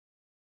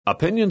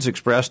Opinions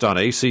expressed on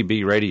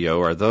ACB Radio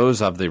are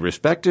those of the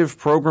respective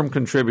program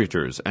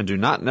contributors and do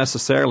not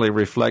necessarily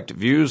reflect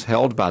views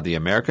held by the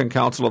American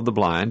Council of the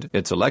Blind,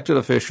 its elected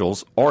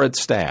officials, or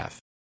its staff.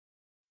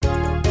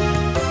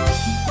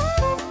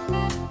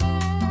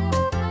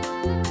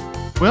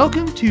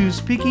 Welcome to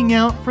Speaking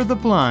Out for the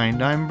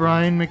Blind. I'm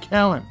Brian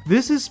McCallan.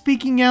 This is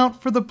Speaking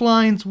Out for the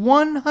Blind's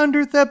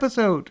 100th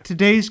episode.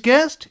 Today's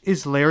guest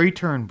is Larry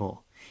Turnbull.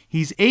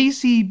 He's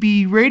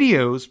ACB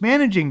Radio's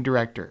managing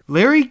director.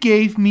 Larry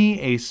gave me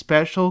a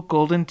special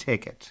golden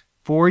ticket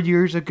 4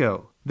 years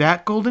ago.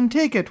 That golden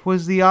ticket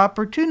was the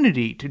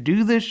opportunity to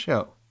do this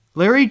show.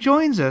 Larry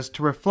joins us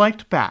to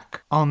reflect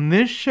back on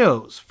this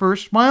show's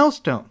first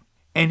milestone,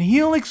 and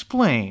he'll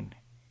explain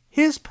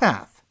his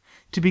path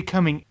to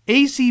becoming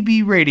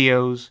ACB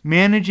Radio's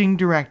managing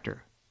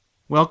director.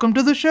 Welcome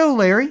to the show,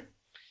 Larry.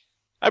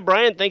 Hi,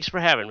 Brian. Thanks for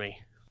having me.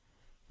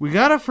 We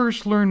gotta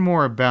first learn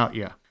more about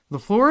you. The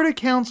Florida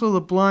Council of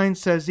the Blind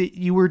says that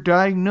you were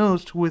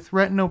diagnosed with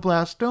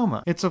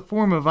retinoblastoma. It's a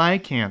form of eye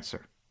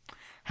cancer.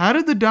 How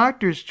did the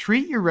doctors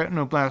treat your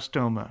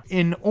retinoblastoma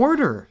in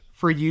order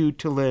for you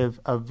to live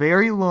a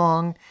very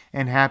long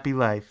and happy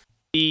life?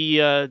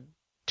 The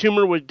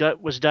tumor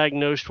was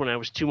diagnosed when I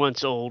was 2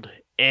 months old,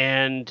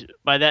 and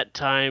by that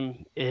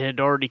time it had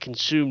already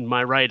consumed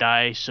my right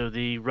eye, so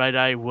the right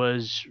eye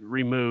was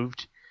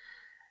removed,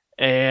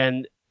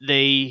 and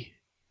they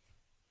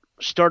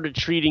started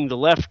treating the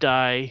left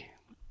eye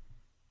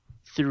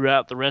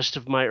throughout the rest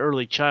of my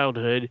early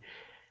childhood,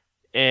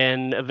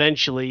 and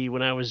eventually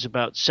when I was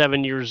about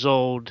 7 years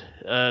old,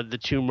 the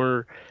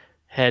tumor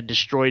had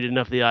destroyed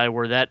enough of the eye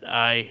where that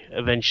eye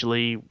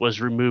eventually was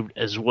removed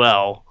as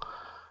well.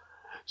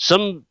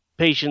 Some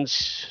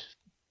patients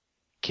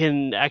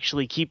can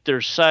actually keep their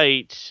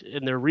sight,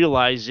 and they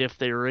realize if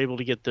they are able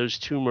to get those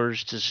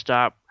tumors to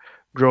stop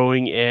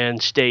growing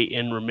and stay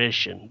in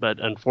remission. But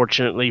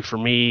unfortunately for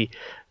me,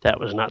 that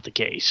was not the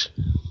case.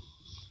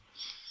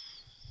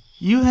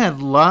 You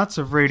had lots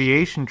of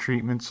radiation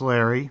treatments,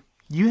 Larry.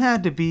 You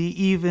had to be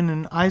even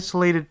in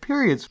isolated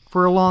periods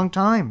for a long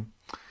time.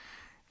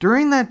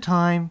 During that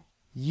time,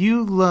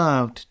 you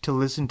loved to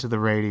listen to the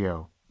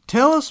radio.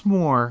 Tell us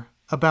more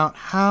about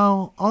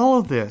how all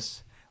of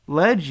this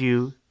led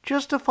you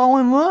just to fall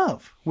in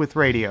love with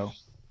radio.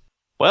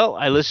 Well,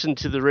 I listened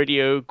to the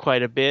radio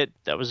quite a bit.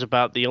 That was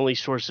about the only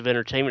source of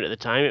entertainment at the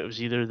time. It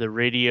was either the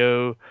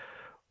radio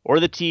or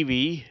the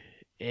TV,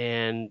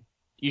 and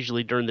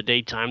usually during the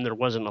daytime there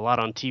wasn't a lot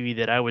on TV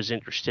that I was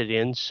interested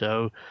in,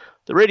 so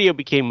the radio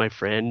became my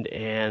friend,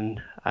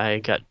 and I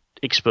got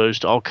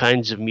exposed to all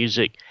kinds of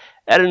music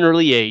at an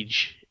early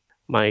age.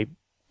 My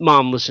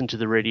mom listened to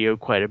the radio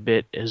quite a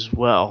bit as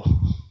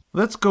well.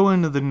 Let's go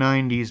into the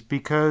 90s,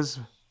 because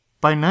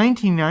by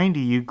 1990,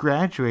 you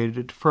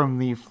graduated from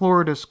the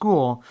Florida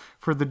School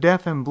for the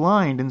Deaf and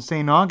Blind in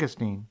St.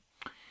 Augustine.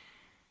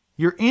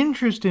 Your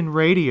interest in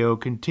radio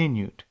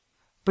continued,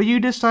 but you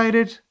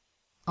decided,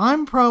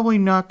 I'm probably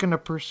not going to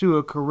pursue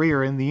a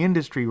career in the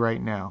industry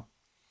right now.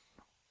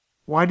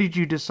 Why did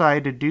you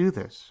decide to do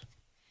this?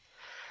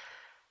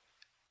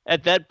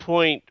 At that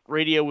point,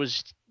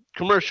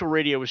 commercial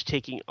radio was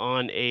taking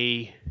on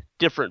a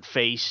different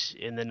face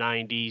in the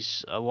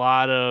 90s. A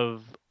lot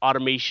of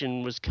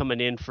automation was coming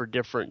in for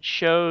different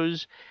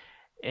shows,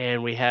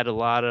 and we had a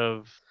lot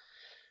of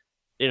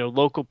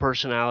local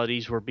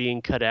personalities were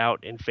being cut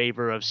out in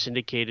favor of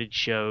syndicated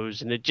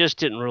shows, and it just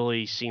didn't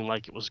really seem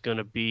like it was going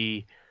to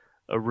be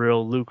a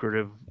real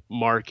lucrative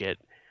market.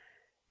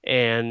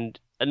 And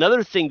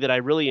another thing that I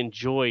really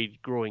enjoyed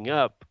growing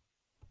up,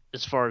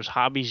 as far as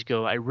hobbies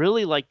go, I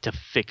really like to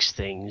fix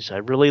things. I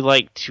really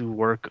like to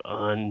work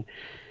on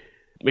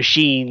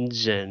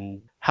machines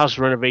and house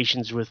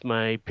renovations with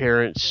my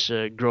parents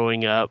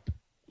growing up.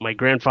 My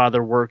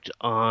grandfather worked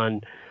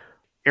on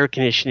air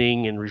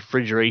conditioning and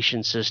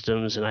refrigeration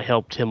systems, and I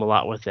helped him a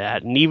lot with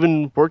that, and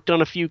even worked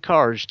on a few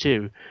cars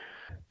too.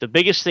 The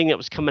biggest thing that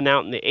was coming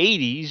out in the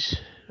 80s,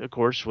 of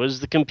course, was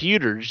the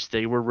computers.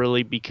 They were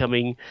really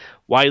becoming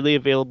widely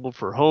available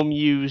for home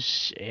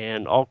use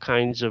and all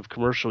kinds of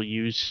commercial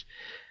use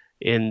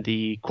in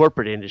the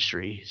corporate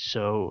industry.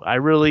 So I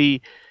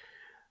really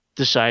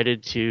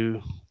decided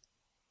to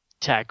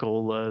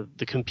tackle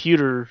the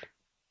computer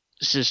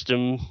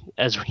system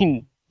as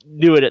we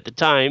knew it at the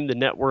time, the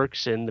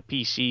networks and the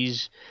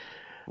PCs,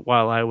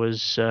 while I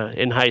was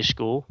in high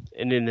school.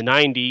 And in the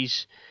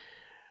 90s,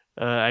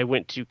 I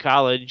went to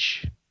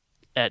college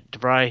at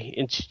DeVry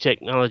Institute of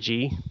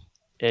Technology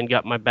and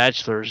got my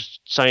bachelor's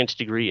science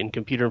degree in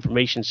computer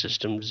information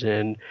systems,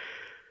 and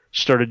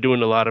started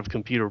doing a lot of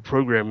computer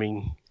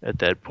programming at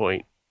that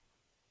point.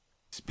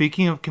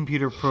 Speaking of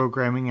computer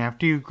programming,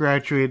 after you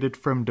graduated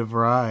from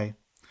DeVry,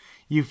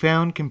 you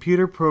found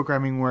computer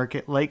programming work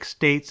at Lake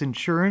State's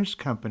Insurance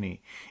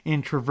Company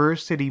in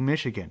Traverse City,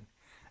 Michigan.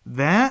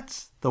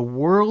 That's the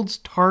world's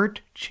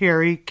tart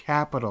cherry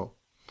capital.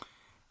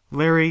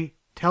 Larry,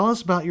 tell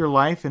us about your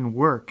life and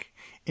work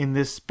in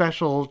this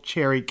special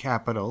cherry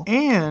capital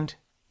and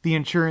the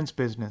insurance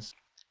business.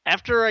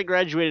 After I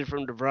graduated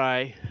from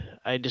DeVry,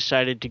 I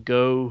decided to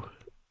go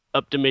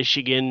up to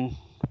Michigan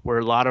where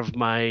a lot of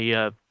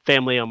my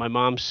family on my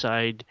mom's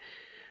side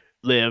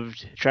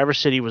lived. Traverse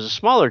City was a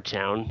smaller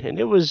town, and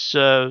it was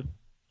a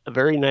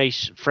very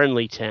nice,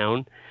 friendly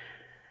town.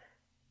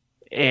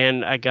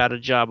 And I got a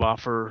job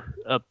offer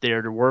up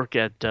there to work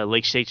at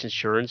Lake States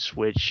Insurance,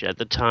 which at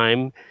the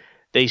time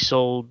they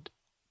sold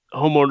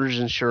homeowners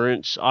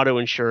insurance, auto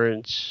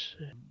insurance,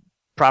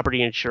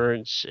 property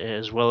insurance,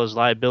 as well as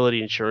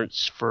liability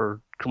insurance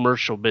for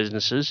commercial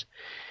businesses.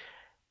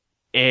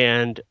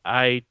 And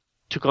I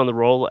took on the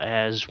role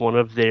as one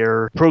of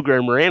their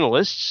programmer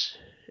analysts,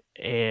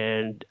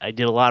 and I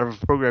did a lot of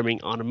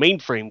programming on a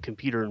mainframe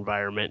computer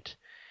environment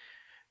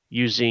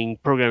using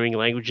programming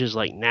languages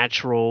like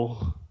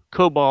Natural,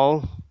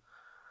 COBOL,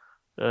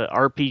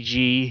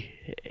 RPG,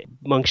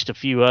 amongst a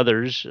few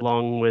others,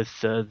 along with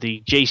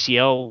the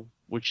JCL,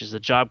 which is the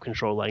job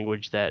control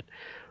language that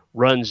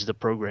runs the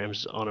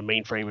programs on a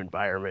mainframe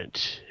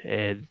environment.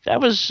 And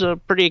that was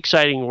pretty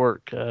exciting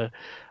work.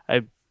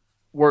 I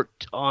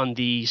worked on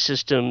the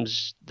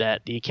systems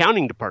that the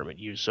accounting department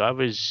used. So I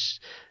was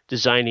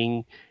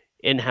designing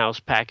in-house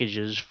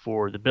packages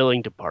for the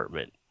billing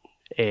department.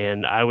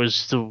 And I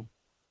was the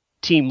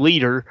team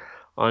leader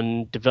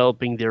on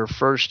developing their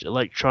first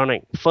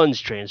electronic funds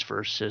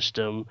transfer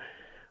system,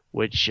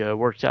 which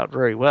worked out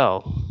very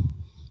well.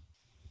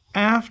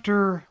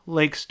 After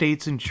Lake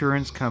States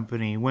Insurance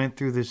Company went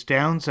through this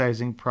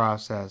downsizing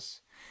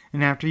process,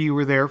 and after you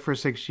were there for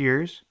 6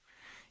 years,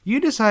 you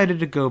decided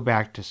to go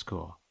back to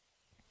school.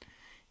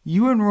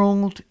 You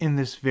enrolled in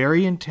this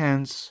very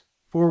intense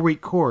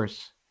 4-week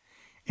course,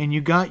 and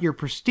you got your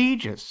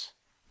prestigious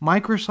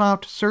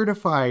Microsoft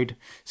Certified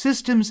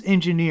Systems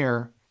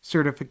Engineer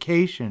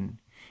certification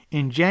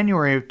in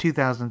January of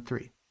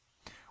 2003.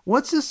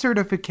 What's this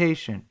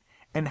certification,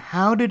 and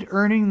how did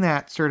earning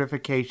that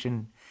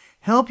certification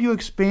help you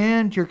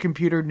expand your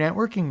computer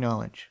networking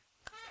knowledge?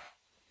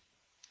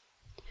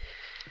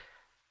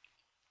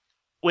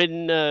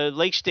 When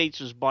Lake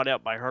States was bought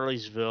out by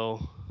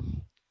Harleysville,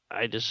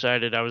 I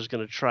decided I was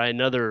going to try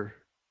another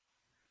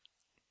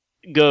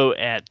go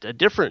at a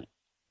different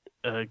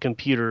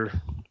computer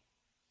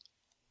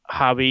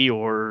hobby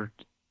or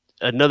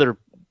another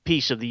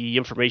piece of the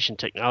information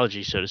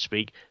technology, so to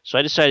speak. So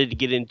I decided to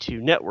get into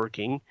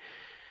networking,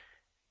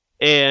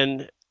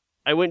 and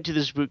I went to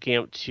this boot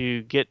camp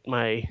to get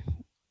my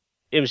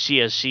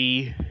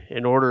MCSE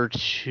in order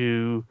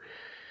to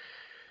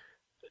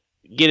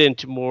get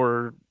into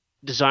more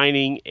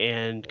designing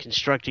and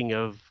constructing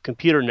of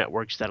computer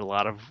networks that a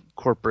lot of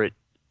corporate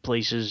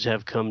places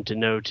have come to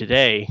know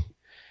today.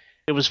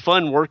 It was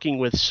fun working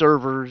with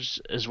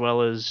servers as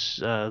well as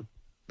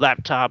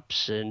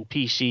laptops and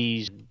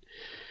PCs,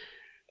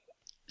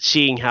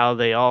 seeing how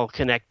they all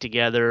connect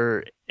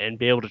together and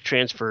be able to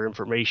transfer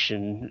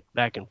information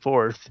back and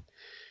forth.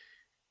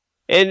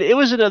 And it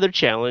was another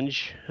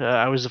challenge.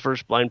 I was the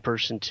first blind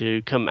person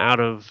to come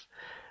out of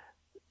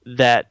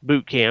that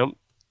boot camp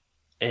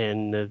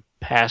and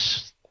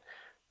pass.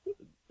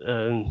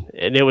 And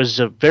it was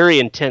a very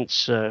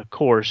intense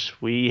course.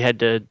 We had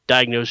to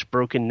diagnose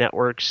broken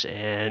networks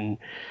and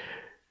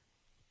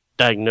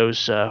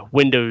diagnose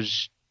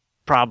Windows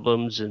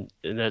problems and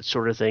that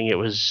sort of thing. It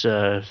was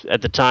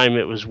at the time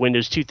it was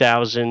Windows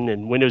 2000,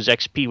 and Windows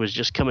XP was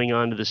just coming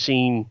onto the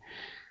scene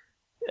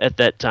at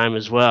that time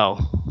as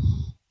well.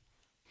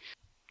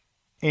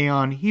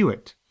 Aon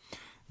Hewitt.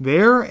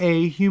 They're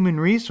a human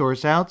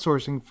resource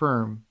outsourcing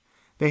firm.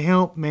 They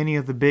help many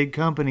of the big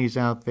companies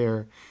out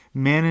there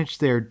manage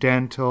their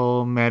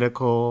dental,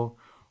 medical,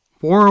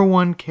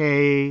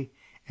 401k,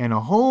 and a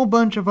whole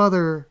bunch of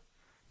other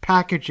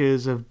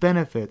packages of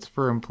benefits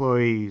for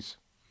employees.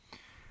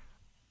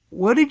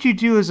 What did you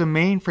do as a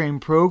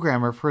mainframe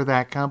programmer for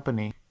that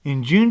company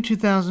in June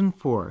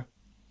 2004?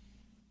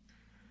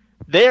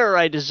 There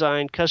I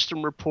designed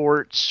custom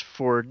reports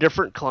for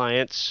different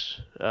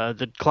clients.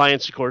 The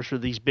clients, of course, were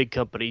these big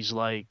companies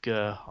like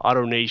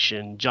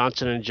AutoNation,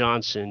 Johnson &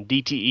 Johnson,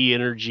 DTE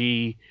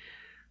Energy,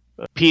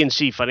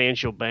 PNC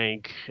Financial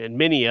Bank, and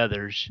many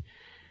others.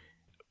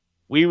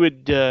 We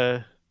would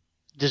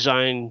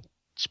design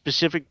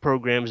specific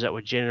programs that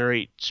would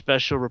generate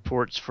special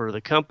reports for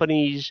the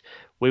companies.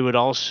 We would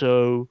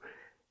also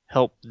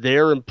help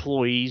their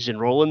employees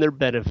enroll in their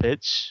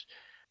benefits.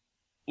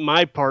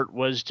 My part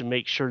was to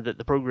make sure that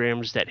the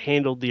programs that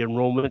handled the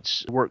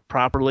enrollments worked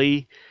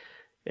properly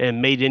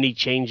and made any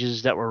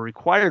changes that were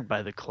required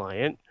by the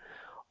client.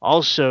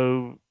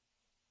 Also,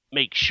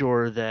 make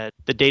sure that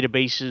the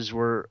databases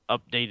were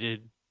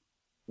updated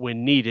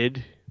when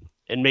needed,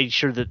 and made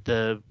sure that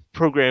the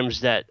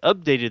programs that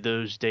updated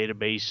those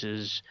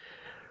databases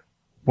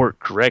worked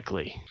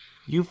correctly.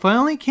 You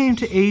finally came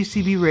to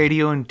ACB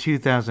Radio in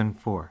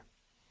 2004.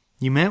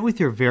 You met with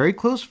your very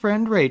close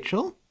friend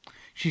Rachel.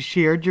 She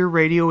shared your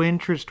radio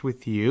interest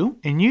with you,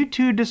 and you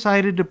two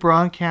decided to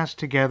broadcast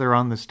together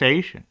on the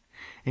station.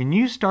 And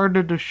you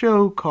started a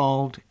show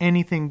called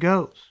Anything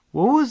Goes.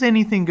 What was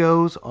Anything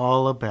Goes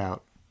all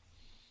about?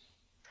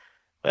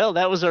 Well,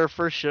 that was our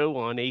first show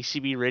on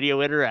ACB Radio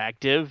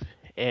Interactive,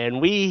 and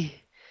we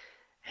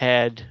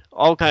had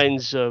all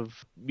kinds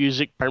of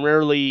music,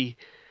 primarily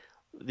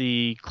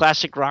the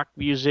classic rock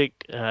music,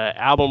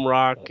 album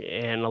rock,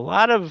 and a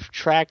lot of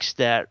tracks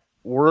that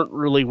weren't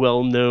really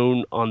well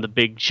known on the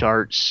big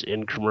charts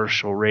in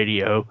commercial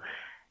radio.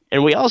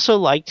 And we also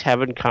liked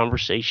having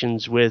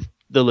conversations with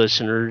the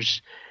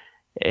listeners.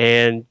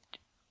 And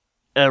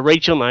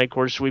Rachel and I, of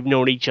course, we've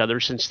known each other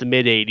since the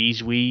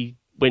mid-'80s. We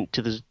went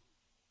to the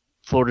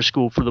Florida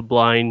School for the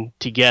Blind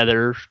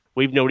together.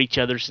 We've known each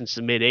other since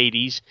the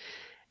mid-'80s.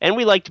 And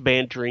we liked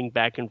bantering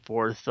back and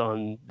forth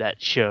on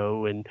that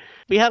show. And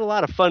we had a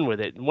lot of fun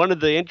with it. And one of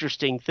the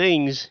interesting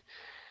things,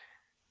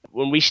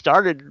 when we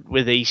started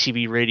with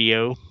ACB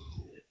Radio,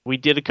 we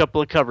did a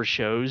couple of cover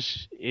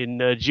shows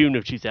in June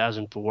of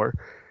 2004.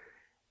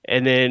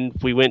 And then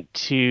we went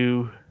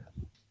to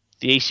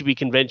the ACB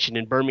convention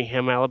in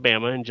Birmingham,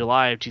 Alabama in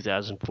July of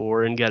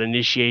 2004 and got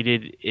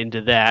initiated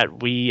into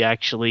that. We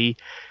actually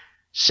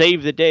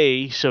saved the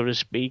day, so to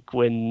speak,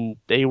 when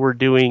they were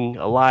doing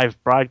a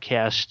live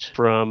broadcast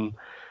from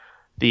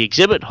the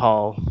exhibit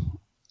hall,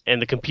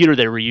 and the computer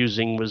they were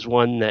using was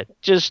one that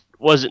just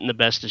wasn't in the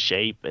best of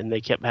shape, and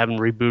they kept having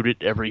to reboot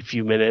it every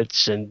few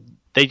minutes, and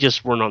they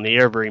just weren't on the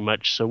air very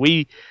much. So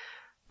we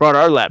brought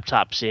our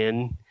laptops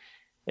in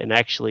and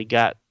actually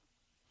got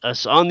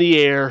us on the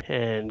air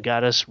and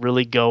got us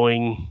really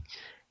going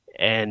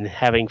and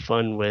having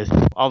fun with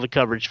all the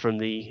coverage from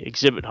the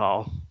exhibit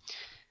hall.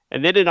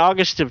 And then in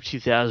August of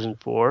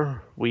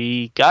 2004,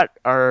 we got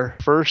our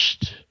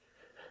first,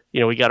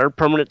 we got our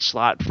permanent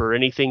slot for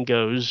Anything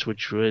Goes,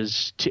 which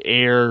was to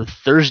air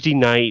Thursday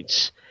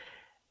nights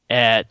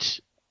at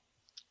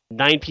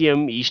 9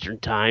 p.m. Eastern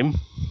Time.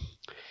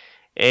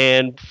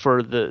 And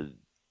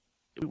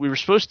we were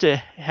supposed to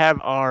have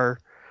our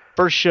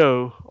first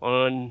show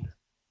on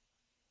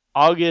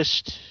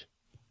August,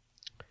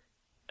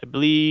 I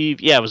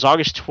believe, it was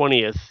August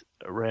 20th,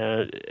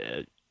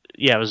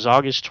 it was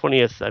August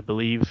 20th, I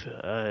believe,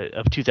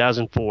 of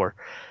 2004.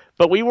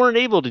 But we weren't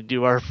able to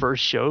do our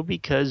first show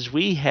because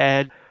we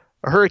had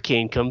a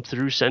hurricane come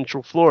through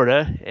Central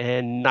Florida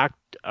and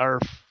knocked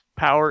our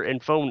power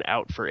and phone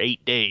out for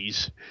 8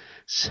 days.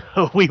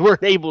 So we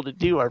weren't able to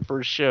do our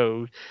first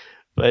show.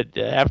 But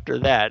after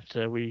that,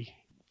 we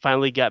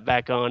finally got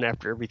back on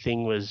after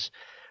everything was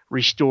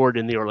restored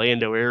in the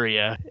Orlando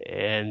area,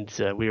 and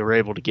we were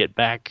able to get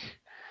back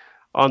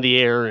on the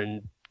air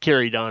and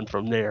carried on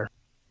from there.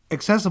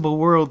 Accessible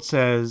World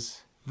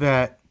says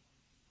that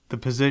the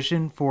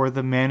position for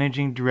the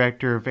managing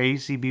director of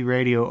ACB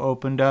Radio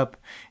opened up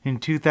in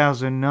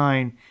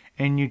 2009,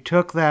 and you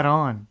took that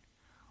on.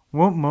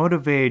 What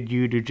motivated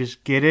you to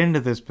just get into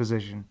this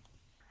position?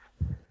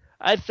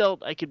 I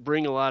felt I could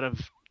bring a lot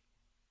of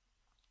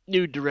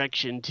new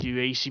direction to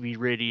ACB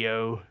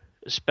Radio,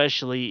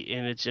 especially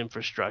in its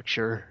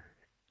infrastructure.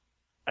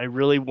 I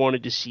really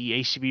wanted to see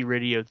ACB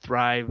Radio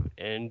thrive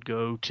and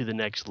go to the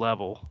next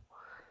level.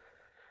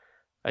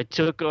 I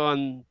took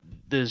on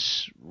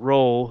this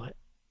role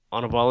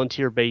on a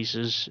volunteer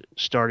basis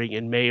starting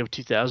in May of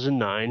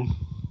 2009,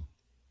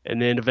 and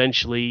then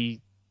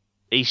eventually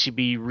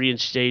ACB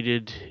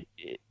reinstated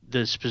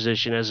this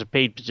position as a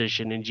paid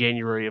position in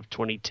January of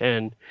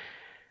 2010,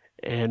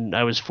 and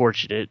I was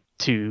fortunate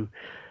to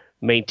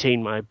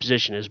maintain my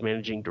position as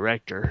managing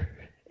director.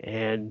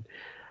 And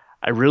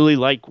I really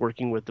like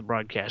working with the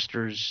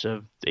broadcasters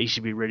of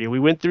ACB Radio. We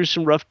went through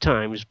some rough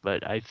times,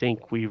 but I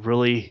think we've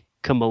really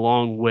come a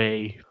long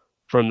way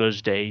from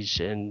those days,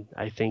 and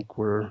I think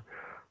we're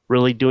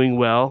really doing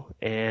well,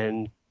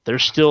 and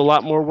there's still a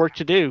lot more work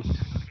to do.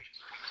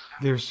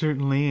 There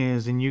certainly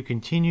is, and you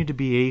continue to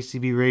be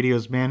ACB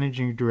Radio's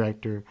managing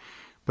director,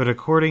 but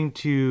according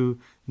to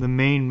the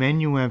main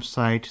menu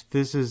website,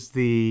 this is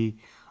the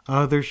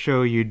other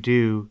show you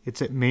do.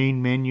 It's at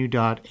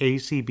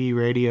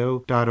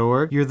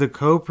mainmenu.acbradio.org. You're the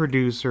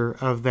co-producer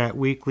of that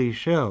weekly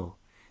show.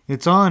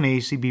 It's on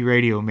ACB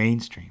Radio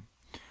Mainstream.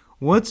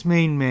 What's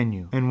Main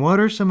Menu, and what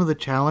are some of the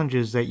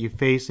challenges that you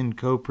face in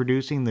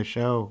co-producing the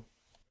show?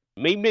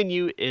 Main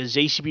Menu is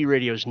ACB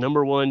Radio's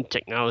 #1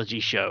 technology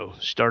show,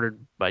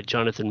 started by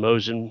Jonathan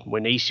Mosen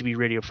when ACB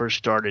Radio first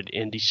started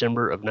in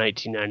December of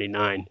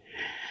 1999.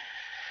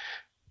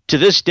 To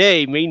this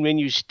day, Main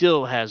Menu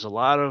still has a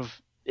lot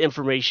of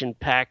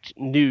information-packed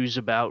news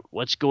about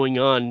what's going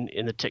on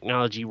in the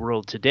technology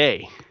world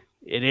today.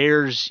 It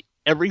airs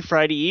every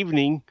Friday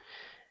evening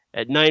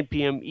at 9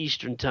 p.m.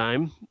 Eastern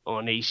Time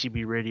on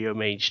ACB Radio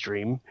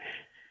Mainstream.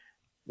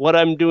 What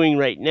I'm doing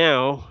right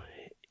now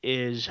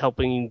is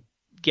helping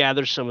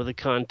gather some of the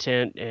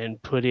content and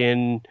put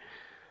in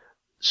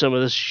some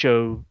of the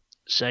show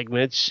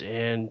segments,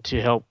 and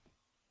to help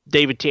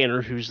David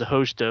Tanner, who's the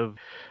host of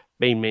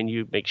Main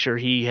Menu, make sure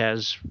he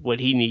has what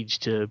he needs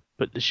to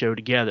put the show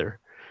together.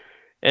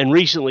 And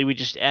recently we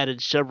just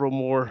added several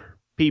more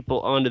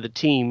people onto the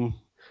team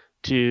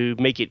to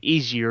make it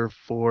easier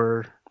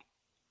for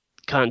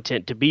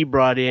content to be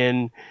brought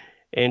in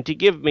and to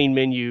give Main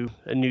Menu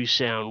a new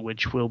sound,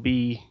 which we'll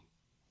be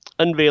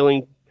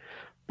unveiling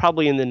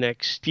probably in the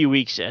next few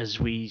weeks as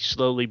we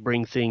slowly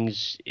bring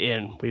things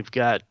in. We've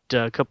got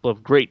a couple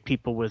of great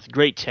people with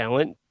great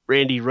talent.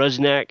 Randy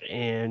Rusnak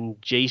and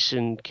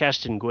Jason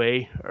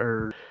Castanguay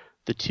are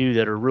the two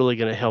that are really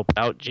going to help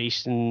out.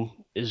 Jason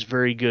is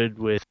very good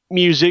with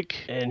music,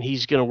 and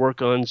he's going to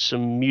work on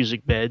some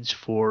music beds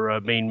for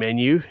Main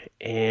Menu.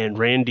 And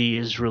Randy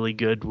is really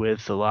good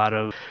with a lot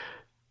of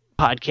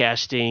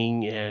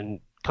podcasting and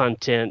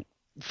content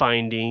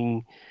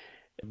finding.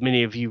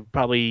 Many of you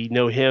probably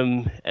know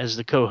him as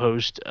the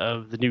co-host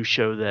of the new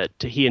show that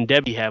he and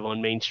Debbie have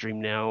on Mainstream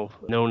now,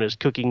 known as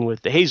Cooking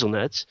with the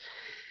Hazelnuts.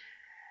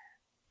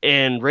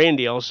 And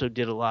Randy also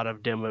did a lot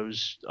of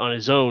demos on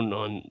his own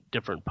on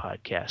different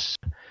podcasts.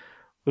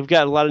 We've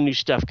got a lot of new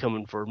stuff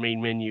coming for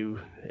Main Menu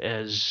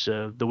as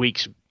the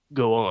weeks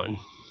go on.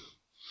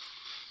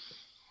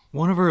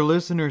 One of our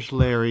listeners,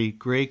 Larry,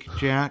 Greg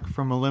Jack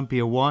from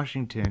Olympia,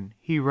 Washington,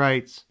 he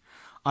writes,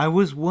 I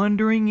was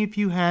wondering if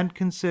you had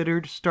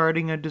considered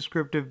starting a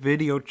descriptive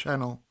video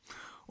channel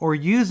or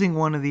using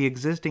one of the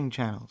existing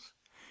channels.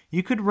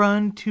 You could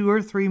run 2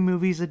 or 3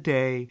 movies a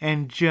day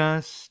and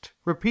just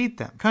repeat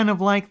them, kind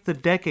of like the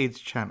Decades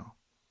channel.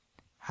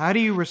 How do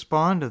you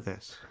respond to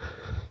this?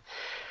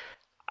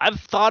 I've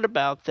thought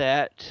about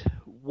that.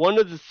 One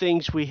of the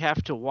things we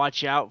have to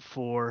watch out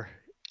for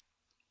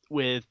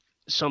with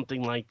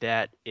something like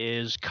that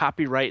is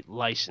copyright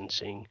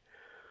licensing.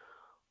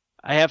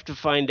 I have to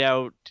find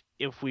out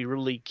if we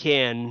really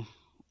can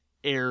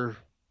air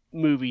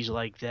movies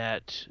like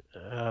that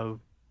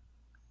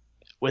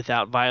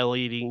without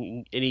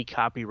violating any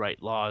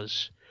copyright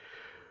laws.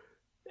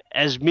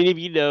 As many of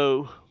you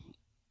know,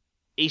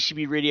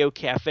 ACB Radio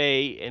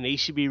Cafe and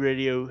ACB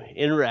Radio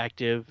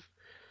Interactive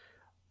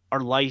are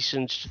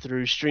licensed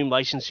through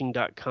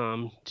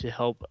streamlicensing.com to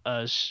help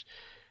us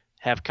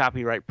have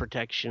copyright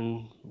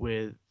protection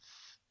with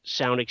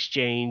Sound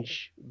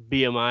Exchange,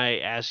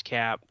 BMI,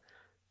 ASCAP,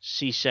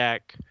 CSAC,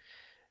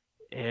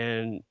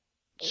 and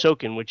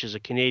Soken, which is a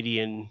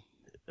Canadian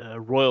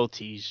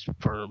royalties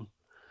firm.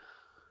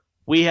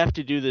 We have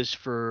to do this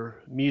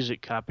for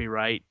music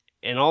copyright,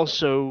 and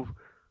also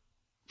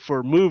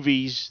for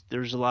movies,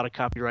 there's a lot of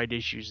copyright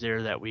issues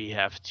there that we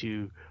have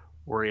to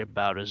worry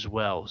about as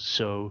well.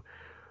 So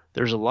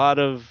there's a lot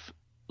of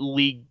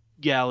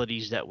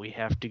legalities that we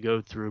have to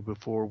go through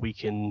before we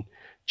can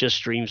just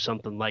stream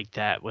something like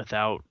that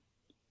without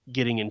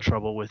getting in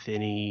trouble with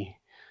any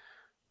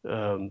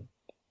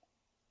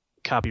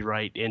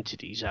copyright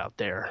entities out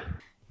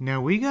there.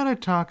 Now we gotta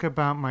talk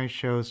about my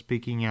show,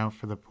 Speaking Out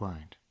for the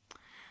Blind.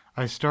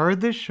 I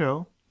started this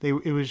show,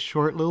 it was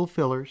short little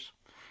fillers,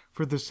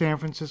 for the San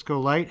Francisco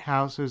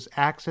Lighthouse's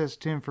Access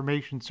to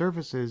Information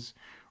Services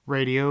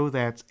radio,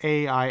 that's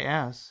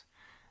AIS,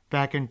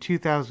 back in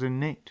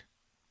 2008.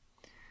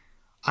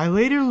 I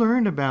later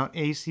learned about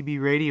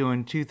ACB Radio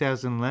in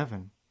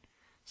 2011,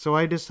 so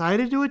I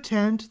decided to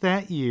attend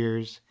that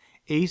year's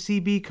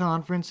ACB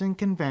Conference and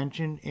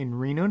Convention in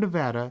Reno,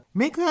 Nevada.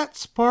 Make that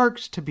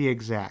Sparks to be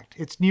exact.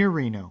 It's near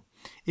Reno.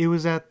 It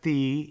was at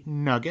the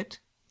Nugget.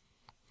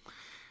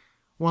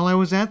 While I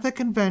was at the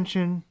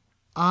convention,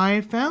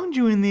 I found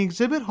you in the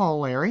exhibit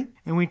hall, Larry,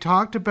 and we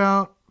talked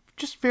about,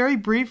 just very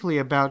briefly,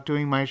 about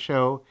doing my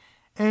show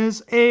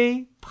as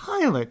a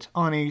pilot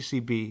on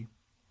ACB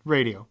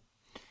Radio.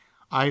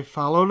 I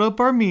followed up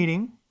our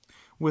meeting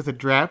with a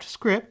draft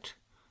script,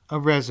 a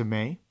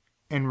resume,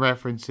 and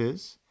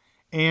references,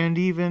 and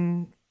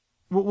even,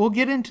 we'll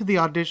get into the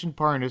audition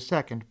part in a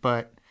second,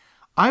 but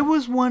I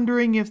was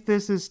wondering if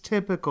this is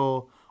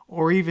typical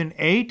or even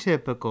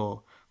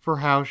atypical for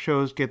how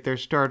shows get their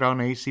start on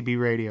ACB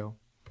Radio.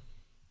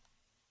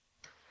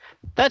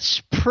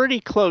 That's pretty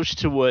close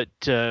to what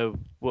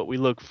we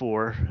look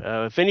for.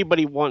 If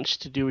anybody wants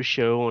to do a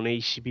show on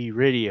ACB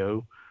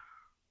Radio,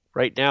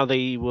 right now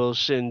they will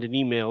send an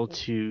email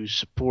to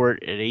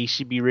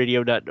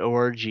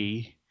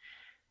support@acbradio.org,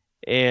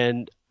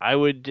 and I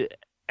would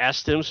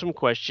ask them some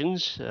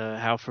questions.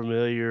 How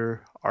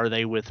familiar are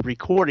they with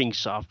recording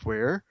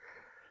software,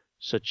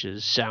 such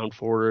as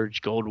SoundForge,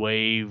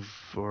 Goldwave,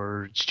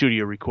 or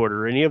Studio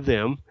Recorder, any of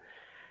them?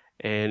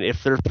 And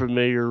if they're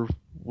familiar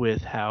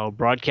with how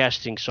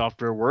broadcasting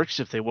software works,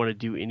 if they want to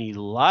do any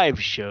live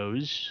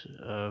shows,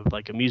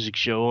 like a music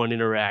show on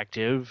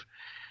Interactive,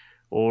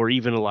 or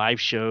even a live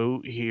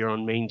show here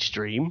on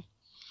Mainstream.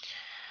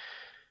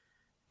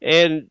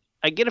 And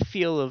I get a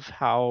feel of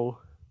how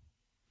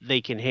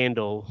they can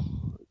handle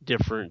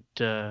different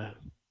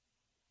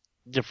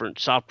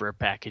software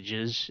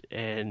packages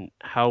and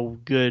how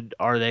good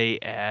are they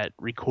at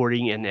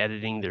recording and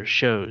editing their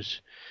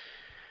shows.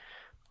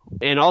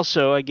 And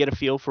also I get a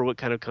feel for what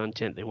kind of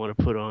content they want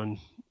to put on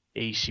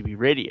ACB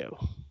Radio.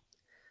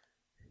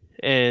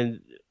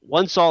 And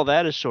once all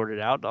that is sorted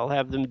out, I'll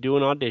have them do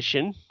an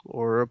audition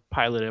or a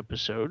pilot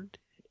episode,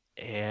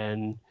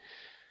 and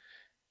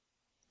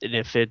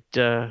if it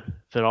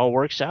all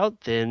works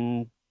out,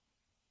 then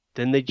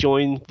they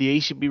join the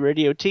ACB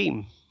Radio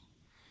team.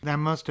 That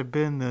must have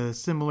been the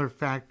similar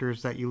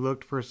factors that you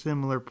looked for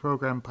similar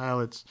program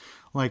pilots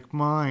like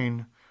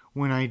mine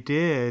when I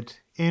did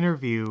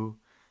interview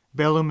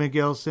Belo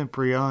Miguel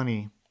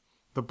Cipriani,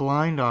 the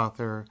blind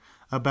author,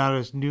 about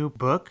his new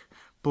book,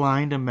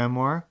 Blind, a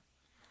Memoir.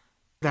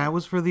 That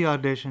was for the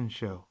audition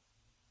show.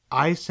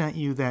 I sent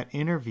you that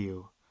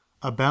interview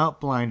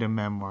about Blind, a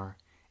Memoir,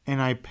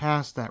 and I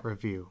passed that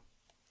review.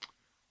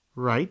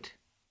 Right?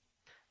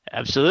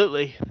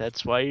 Absolutely.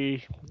 That's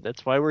why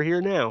we're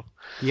here now.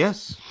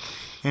 Yes.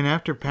 And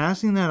after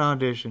passing that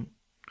audition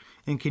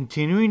and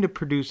continuing to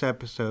produce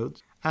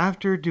episodes,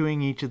 after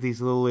doing each of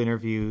these little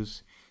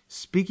interviews,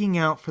 Speaking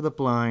Out for the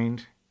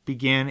Blind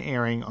began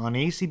airing on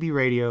ACB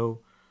Radio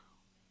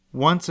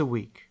once a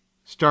week,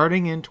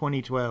 starting in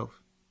 2012.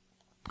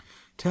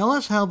 Tell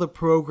us how the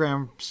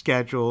program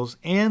schedules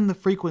and the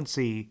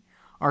frequency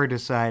are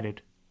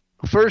decided.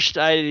 First,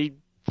 I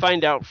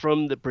find out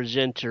from the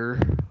presenter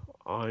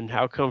on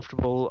how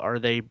comfortable are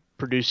they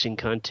producing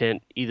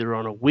content either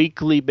on a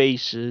weekly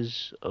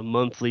basis, a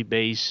monthly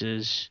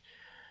basis,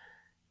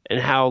 and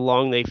how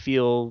long they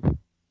feel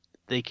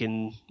they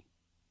can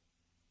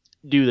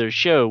do their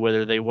show,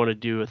 whether they want to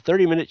do a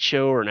 30-minute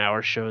show or an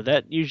hour show.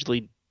 That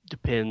usually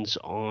depends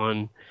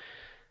on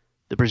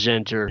the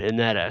presenter in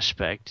that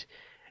aspect.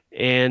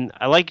 And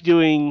I like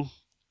doing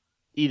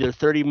either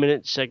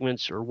 30-minute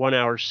segments or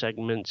 1-hour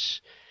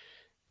segments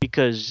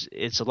because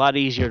it's a lot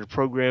easier to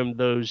program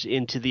those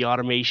into the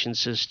automation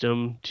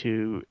system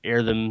to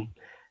air them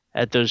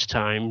at those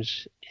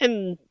times.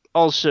 And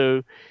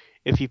also,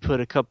 if you put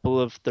a couple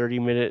of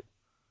 30-minute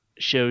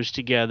shows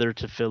together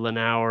to fill an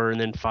hour and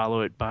then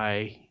follow it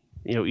by,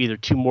 either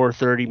 2 more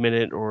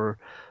 30-minute or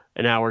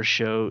an hour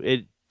show,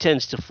 it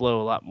tends to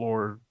flow a lot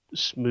more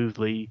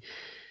smoothly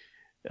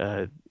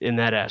in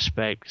that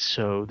aspect.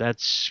 So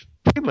that's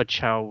pretty much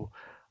how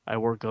I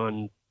work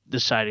on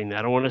deciding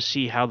that. I want to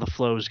see how the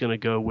flow is going to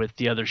go with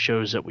the other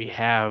shows that we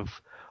have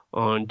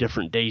on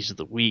different days of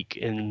the week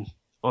and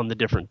on the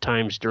different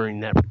times during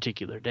that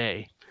particular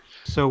day.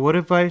 So what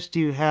advice do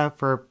you have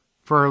for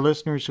our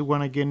listeners who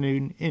want to get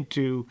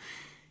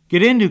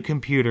into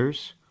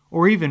computers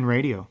or even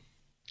radio?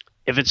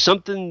 If it's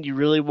something you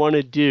really want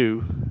to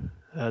do,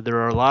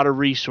 there are a lot of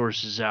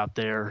resources out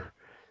there.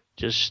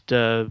 Just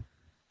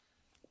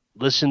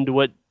listen to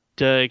what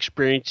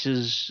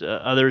experiences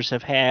others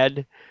have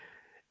had,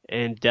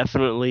 and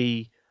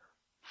definitely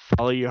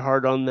follow your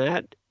heart on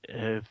that.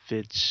 If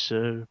it's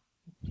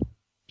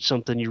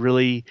something you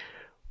really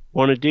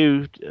want to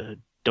do,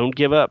 don't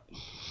give up.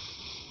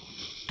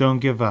 Don't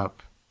give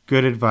up.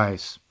 Good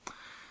advice.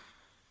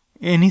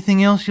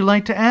 Anything else you'd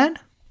like to add?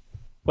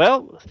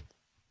 Well,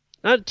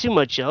 not too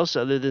much else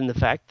other than the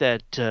fact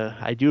that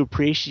I do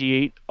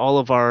appreciate all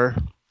of our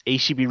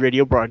ACB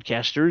radio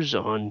broadcasters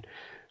on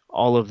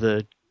all of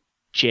the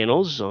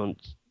channels, on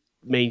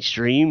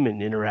mainstream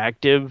and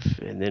interactive,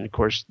 and then of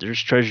course there's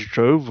Treasure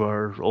Trove,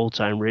 our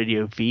old-time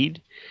radio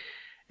feed.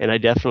 And I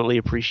definitely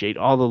appreciate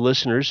all the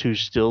listeners who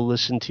still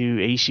listen to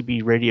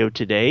ACB radio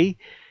today.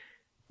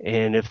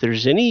 And if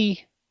there's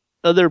any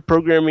other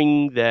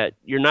programming that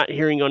you're not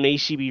hearing on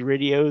ACB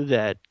radio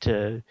that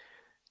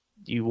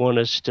you want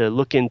us to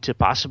look into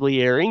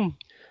possibly airing,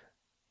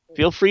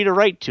 feel free to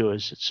write to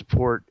us at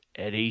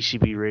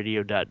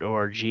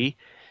support@acbradio.org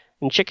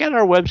and check out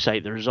our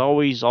website. There's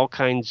always all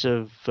kinds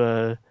of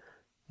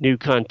new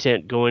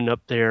content going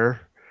up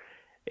there.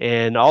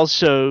 And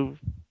also,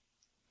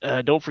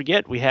 don't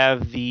forget, we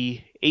have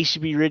the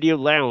ACB Radio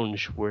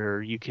Lounge where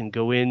you can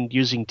go in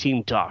using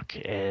Team Talk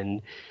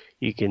and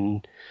you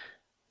can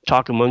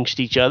talk amongst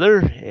each other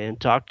and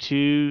talk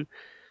to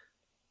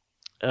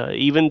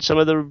even some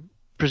of the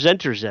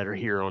presenters that are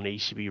here on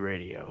ACB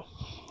Radio.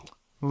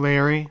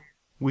 Larry,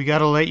 we got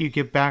to let you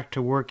get back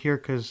to work here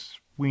because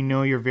we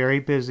know you're very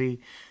busy,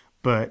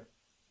 but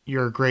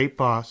you're a great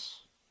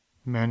boss,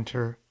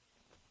 mentor,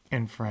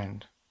 and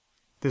friend.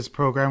 This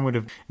program would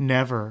have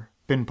never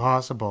been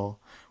possible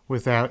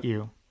without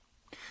you.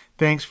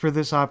 Thanks for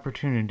this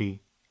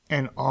opportunity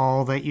and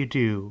all that you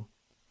do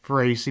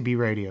for ACB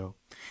Radio.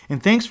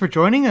 And thanks for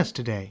joining us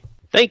today.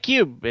 Thank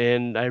you,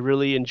 and I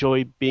really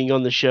enjoy being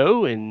on the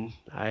show, and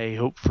I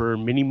hope for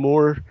many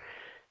more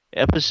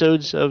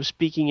episodes of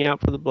Speaking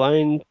Out for the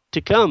Blind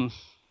to come.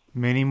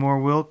 Many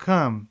more will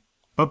come.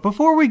 But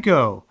before we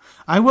go,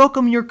 I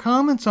welcome your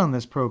comments on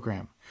this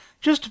program.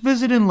 Just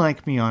visit and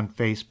like me on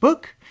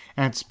Facebook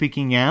at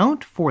Speaking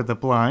Out for the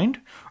Blind,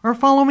 or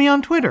follow me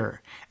on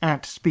Twitter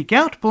at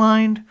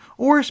SpeakOutBlind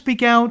or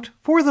Speak Out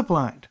for the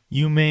Blind.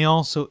 You may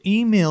also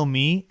email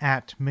me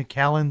at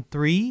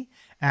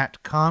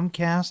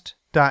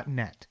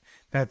mccallen3@comcast.net.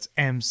 That's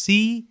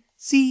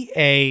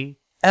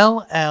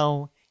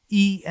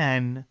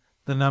MCCALLEN,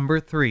 the number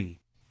 3.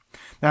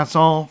 That's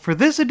all for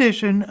this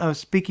edition of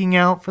Speaking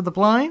Out for the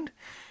Blind.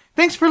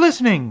 Thanks for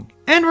listening,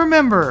 and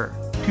remember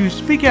to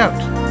speak out.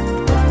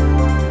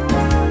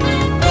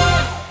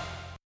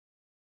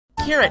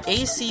 Here at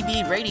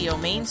ACB Radio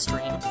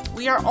Mainstream,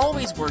 we are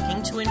always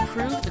working to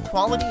improve the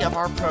quality of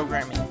our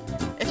programming.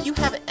 If you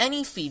have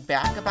any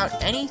feedback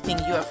about anything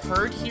you have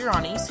heard here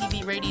on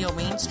ACB Radio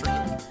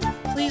Mainstream,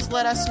 please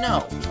let us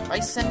know by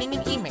sending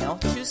an email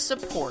to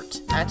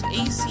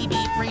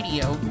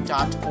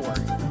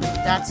support@acbradio.org.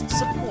 That's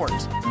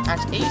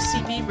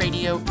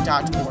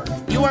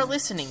support@acbradio.org. You are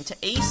listening to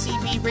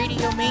ACB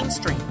Radio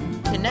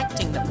Mainstream,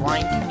 connecting the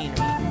blind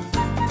community.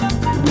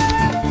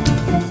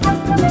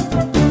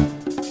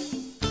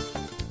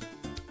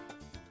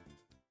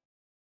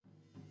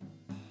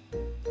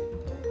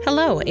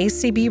 Hello,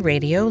 ACB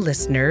Radio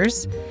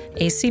listeners,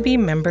 ACB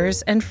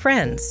members, and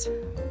friends.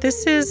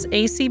 This is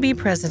ACB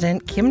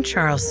President Kim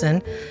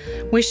Charlson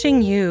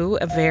wishing you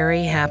a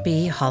very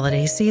happy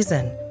holiday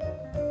season.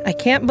 I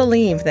can't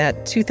believe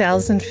that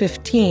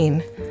 2015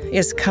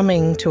 is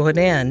coming to an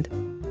end,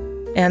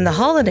 and the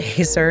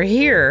holidays are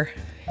here.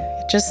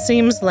 It just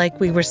seems like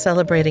we were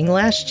celebrating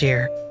last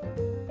year.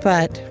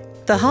 But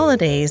the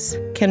holidays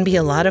can be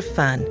a lot of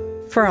fun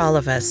for all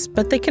of us,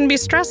 but they can be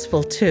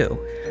stressful too.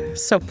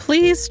 So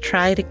please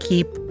try to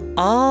keep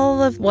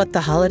all of what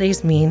the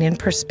holidays mean in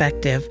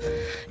perspective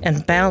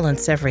and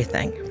balance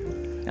everything.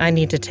 I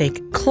need to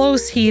take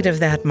close heed of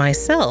that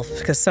myself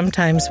because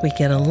sometimes we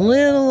get a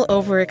little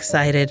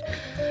overexcited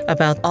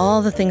about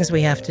all the things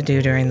we have to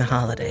do during the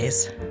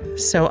holidays.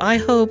 So I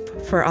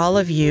hope for all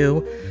of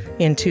you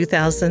in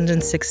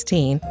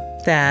 2016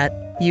 that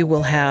you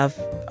will have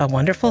a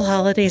wonderful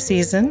holiday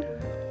season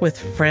with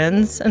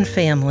friends and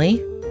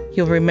family.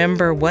 You'll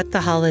remember what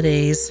the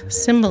holidays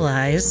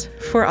symbolize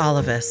for all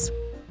of us.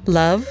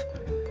 Love,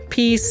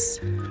 peace,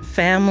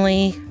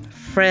 family,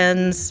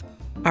 friends,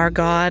 our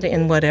God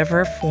in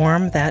whatever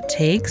form that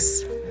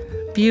takes.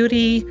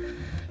 Beauty,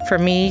 for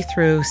me,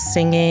 through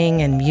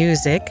singing and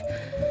music.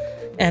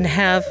 And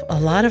have a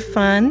lot of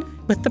fun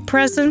with the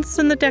presents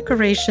and the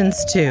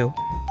decorations too.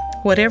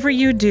 Whatever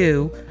you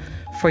do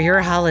for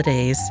your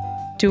holidays,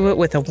 do it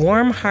with a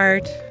warm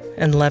heart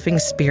and loving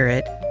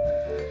spirit.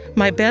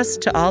 My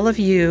best to all of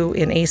you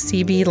in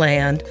ACB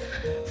land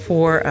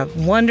for a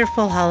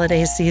wonderful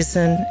holiday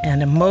season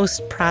and a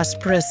most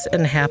prosperous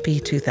and happy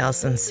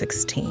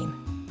 2016.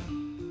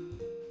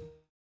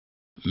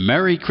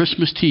 Merry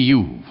Christmas to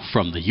you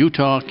from the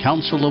Utah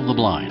Council of the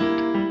Blind.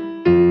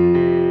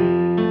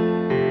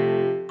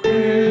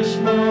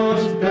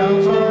 Christmas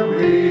bells are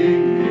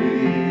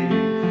ringing,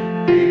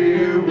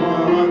 hear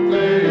what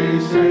they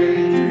say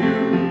to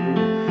you.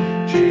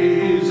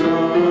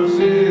 Jesus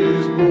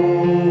is born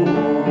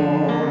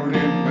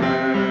in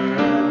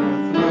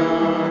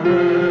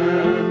Bethlehem,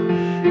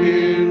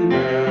 in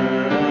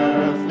Bethlehem.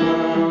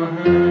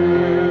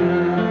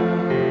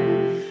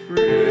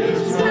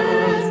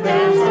 Christmas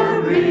bells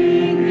are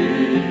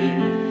ringing,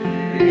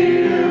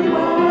 hear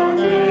what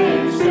they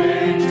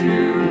say to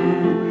you.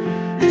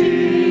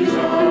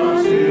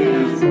 Jesus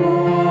is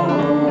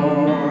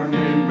born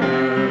in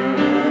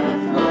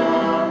Bethlehem,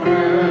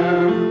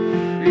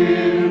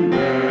 in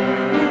Bethlehem.